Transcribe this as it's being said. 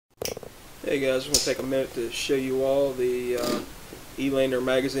Hey guys, I'm going to take a minute to show you all the E-Lander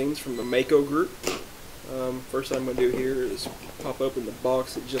magazines from the Mako group. First thing I'm going to do here is pop open the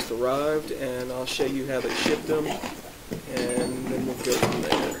box that just arrived, and I'll show you how they shipped them, and then we'll go from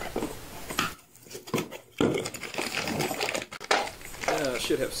there. I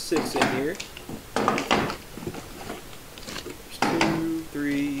should have 6 in here. There's 2,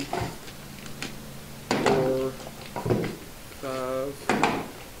 3, 4, 5,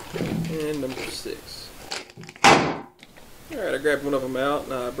 and number 6. Alright, I grabbed one of them out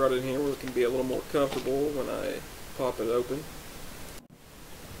and I brought it in here where it can be a little more comfortable when I pop it open.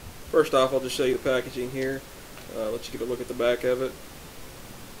 First off, I'll just show you the packaging here, let you get a look at the back of it.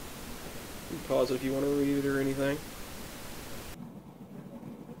 You can pause it if you want to read it or anything.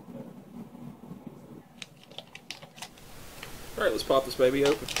 Alright, let's pop this baby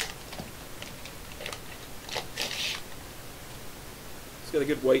open. It's got a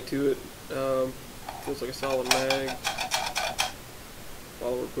good weight to it. Feels like a solid mag.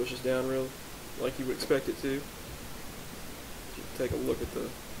 Follower pushes down real like you would expect it to. You can take a look at the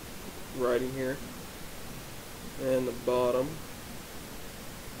writing here and the bottom.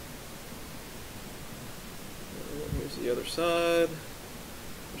 And here's the other side.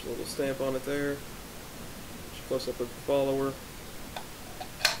 There's a little stamp on it there. Just close up with the follower.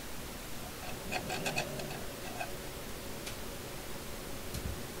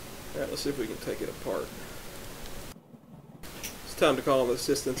 Alright, let's see if we can take it apart. It's time to call on the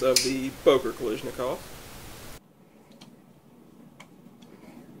assistance of the poker Kalashnikov.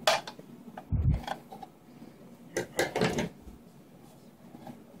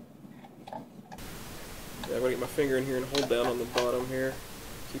 I'm going to get my finger in here and hold down on the bottom here.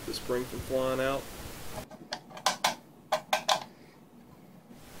 Keep the spring from flying out.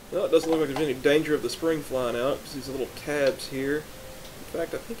 Well, it doesn't look like there's any danger of the spring flying out because these little tabs here. In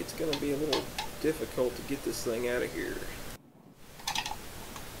fact, I think it's going to be a little difficult to get this thing out of here.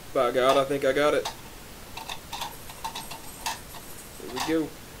 By God, I think I got it. There we go.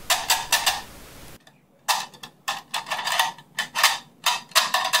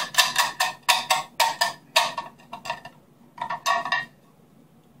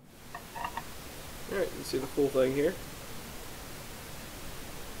 Alright, you can see the full thing here.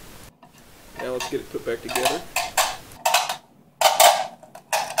 Now let's get it put back together.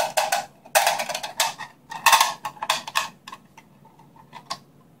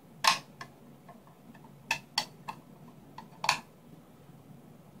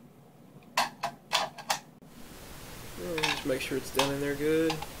 Just make sure it's down in there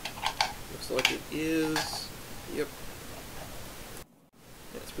good. Looks like it is. Yep.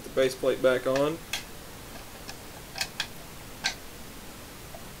 Let's put the base plate back on.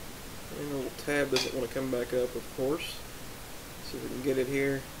 And the little tab doesn't want to come back up, of course. See if we can get it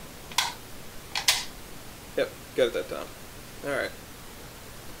here. Yep, got it that time. Alright.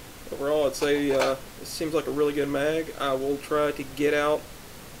 Overall, I'd say this seems like a really good mag. I will try to get out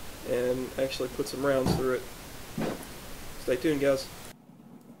and actually put some rounds through it. Stay tuned, guys.